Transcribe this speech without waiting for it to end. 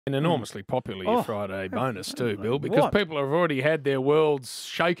An enormously popular your Friday bonus too, Bill, because people have already had their worlds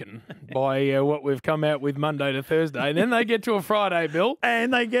shaken by what we've come out with Monday to Thursday. And then they get to a Friday, Bill.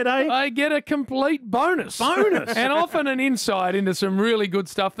 And they get a complete bonus. And often an insight into some really good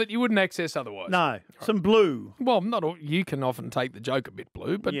stuff that you wouldn't access otherwise. No, some blue. Well, not all, you can often take the joke a bit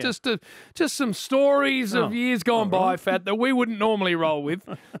blue, but just some stories of years gone by, Fat, that we wouldn't normally roll with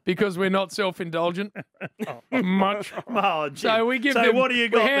because we're not self-indulgent much. Oh, so we give them, what do you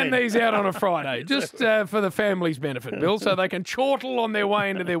got? Hand these out on a Friday, just for the family's benefit, Bill, so they can chortle on their way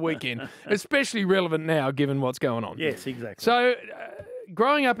into their weekend, especially relevant now given what's going on. Yes, exactly. So,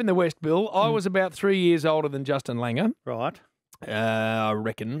 growing up in the West, Bill, I was about 3 years older than Justin Langer. Right. I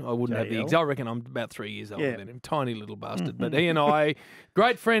reckon. I wouldn't have the exact. I reckon I'm about 3 years older than him. Tiny little bastard. But he and I,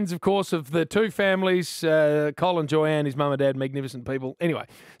 great friends, of course, of the two families, Col and Joanne, his mum and dad, magnificent people. Anyway,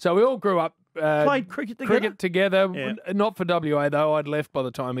 so we all grew up. Played cricket together? Yeah. Not for WA, though. I'd left by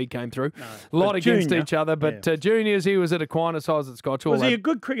the time he came through. No. A lot against each other. But juniors, he was at Aquinas, I was at Scotch. Was he a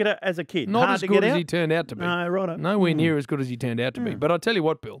good cricketer as a kid? Not as good as he turned out to be. No, right. Nowhere near as good as he turned out to be. But I tell you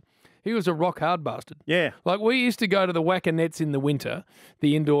what, Bill. He was a rock-hard bastard. Yeah. Like, we used to go to the Wacker Nets in the winter,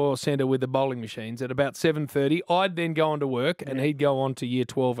 the indoor centre with the bowling machines, at about 7:30. I'd then go on to work, and he'd go on to year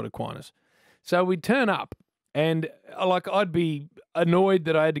 12 at Aquinas. So we'd turn up, and, I'd be annoyed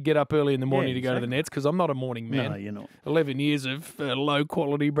that I had to get up early in the morning to go to the Nets, because I'm not a morning man. No, you're not. 11 years of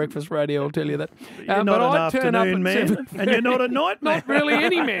low-quality breakfast radio, I'll tell you that. You're not an afternoon man, and you're not a night man. Not really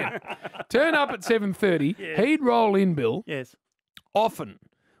any man. Turn up at 7:30. He'd roll in, Bill. Yes. Often.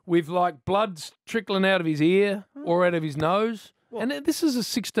 With blood trickling out of his ear or out of his nose. What? And this is a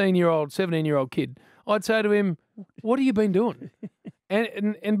 16-year-old, 17-year-old kid. I'd say to him, what have you been doing?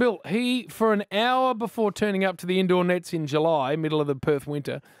 and Bill, he, for an hour before turning up to the indoor nets in July, middle of the Perth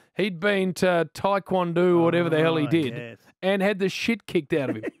winter, he'd been to Taekwondo or whatever the hell he did and had the shit kicked out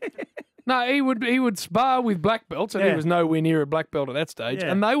of him. No, he would spar with black belts, and he was nowhere near a black belt at that stage,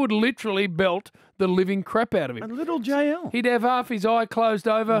 and they would literally belt the living crap out of him. A little JL. He'd have half his eye closed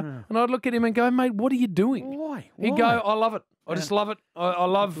over, and I'd look at him and go, mate, what are you doing? Why? He'd go, I love it. I just love it. I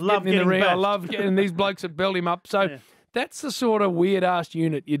love getting in the ring. I love getting these blokes that belt him up. So that's the sort of weird-ass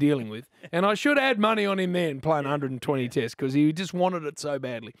unit you're dealing with. And I should have had money on him then playing 120 tests because he just wanted it so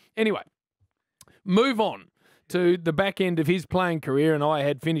badly. Anyway, move on to the back end of his playing career, and I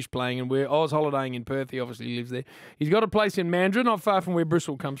had finished playing, and I was holidaying in Perth. He obviously lives there. He's got a place in Mandurah, not far from where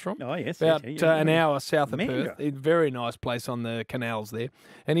Bristol comes from. Oh, yes. About an hour south of Perth. A very nice place on the canals there.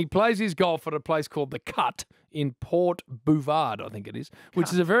 And he plays his golf at a place called The Cut in Port Bouvard, I think it is,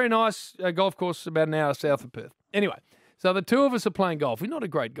 which is a very nice golf course about an hour south of Perth. Anyway, so the two of us are playing golf. He's not a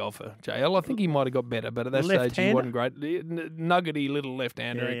great golfer, JL. I think he might have got better, but at that stage he wasn't great. Nuggety little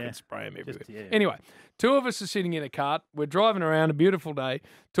left-hander. He could spray him everywhere. Anyway, two of us are sitting in a cart. We're driving around, a beautiful day,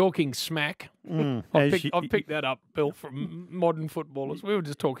 talking smack. I've picked that up, Bill, from modern footballers. We were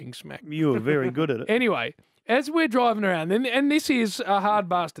just talking smack. You were very good at it. Anyway, as we're driving around, and this is a hard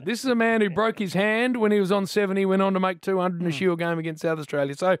bastard. This is a man who broke his hand when he was on 70, went on to make 200 in a Shield game against South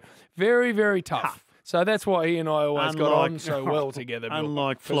Australia. So very, very tough. So that's why he and I always got on so well together, Bill.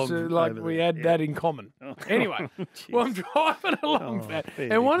 Unlike Flog. We had that in common. Anyway, well, I'm driving along that.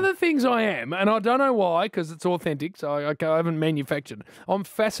 And one of the things I am, and I don't know why, because it's authentic, so I haven't manufactured it, I'm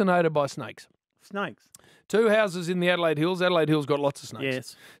fascinated by snakes. Snakes? Two houses in the Adelaide Hills. Adelaide Hills got lots of snakes.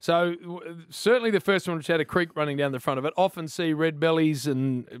 Yes. So certainly the first one, which had a creek running down the front of it, often see red bellies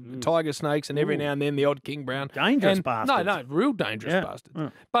and tiger snakes, and every now and then the odd king brown. Dangerous bastards. No, real dangerous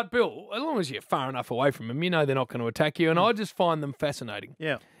bastards. But Bill, as long as you're far enough away from them, you know they're not going to attack you, and I just find them fascinating.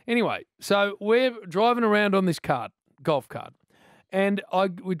 Yeah. Anyway, so we're driving around on this golf cart, and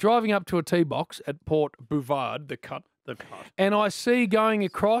we're driving up to a tee box at Port Bouvard, the cut, and I see going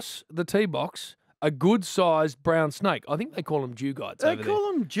across the tee box a good-sized brown snake. I think they call them dewgites. They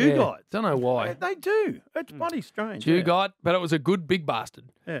call them dewgites. Don't know why. They do. It's bloody strange. Dewgite, but it was a good big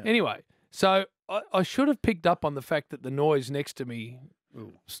bastard. Yeah. Anyway, so I should have picked up on the fact that the noise next to me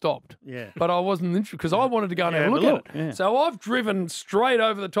stopped. Yeah. But I wasn't interested because I wanted to go and have a look at it. Yeah. So I've driven straight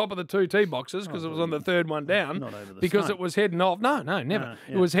over the top of the two tee boxes because it was on the third one down. Not over the because snake. it was heading off. No, never.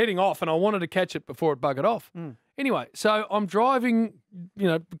 It was heading off, and I wanted to catch it before it buggered off. Anyway, so I'm driving,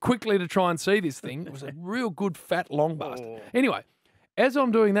 quickly to try and see this thing. It was a real good fat long bastard. Anyway, as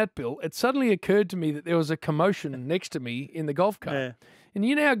I'm doing that, Bill, it suddenly occurred to me that there was a commotion next to me in the golf cart. Yeah. And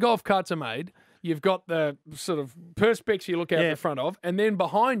you know how golf carts are made? You've got the sort of perspex you look out the front of, and then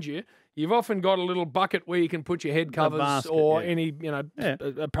behind you, you've often got a little bucket where you can put your head covers basket, or any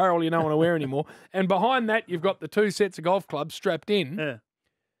apparel you don't want to wear anymore. And behind that, you've got the two sets of golf clubs strapped in. Yeah.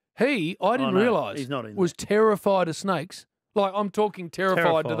 I didn't realise, was terrified of snakes Like, I'm talking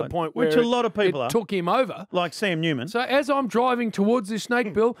terrified to the point where Which a lot of people it are. took him over. Like Sam Newman. So as I'm driving towards this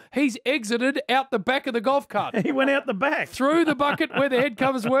snake, Bill, he's exited out the back of the golf cart. He went out the back. Through the bucket where the head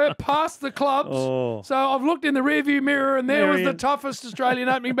covers were, past the clubs. Oh. So I've looked in the rearview mirror and there was the toughest Australian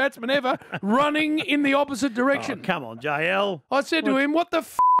opening batsman ever running in the opposite direction. Oh, come on, JL. I said to him, what the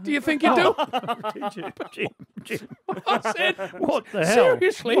do you think you're doing? Jim. I said, What the hell?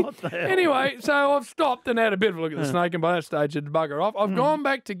 Seriously? What the hell? Anyway, so I've stopped and had a bit of a look at the snake, and by that stage had bugger off. I've gone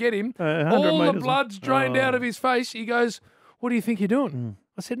back to get him. 100 All the metres. blood's drained out of his face. He goes, what do you think you're doing?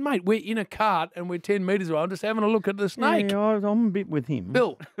 I said, mate, we're in a cart and we're 10 metres away. I'm just having a look at the snake. Yeah, I'm a bit with him.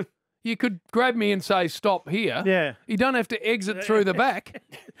 Bill, you could grab me and say, stop here. Yeah. You don't have to exit through the back.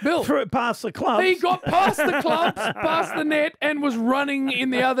 Bill, Through past the clubs. he got past the clubs, past the net, and was running in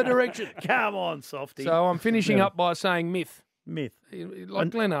the other direction. Come on, softy. So I'm finishing up by saying myth. Myth.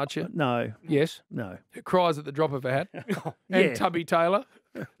 Like Glenn Archer. No. Yes. No. Who cries at the drop of a hat. And Yeah. Tubby Taylor,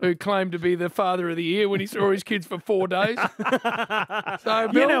 who claimed to be the father of the year when he saw his kids for 4 days. So,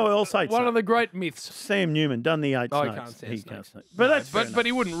 Bill, You know who else hates one that? of the great myths. Sam Newman done the 8 Oh, snakes. he can't stand He snakes. can't stand. But that's fair But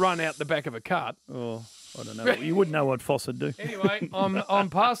he wouldn't run out the back of a cart. enough. Oh, I don't know. You wouldn't know what Foss would do. Anyway, I'm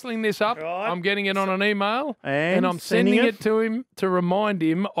parceling this up. Right. I'm getting it on an email. And I'm sending sending it to him to remind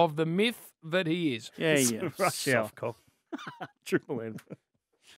him of the myth that he is. Yeah, yeah. Rush hour. Soft cock. Triple M.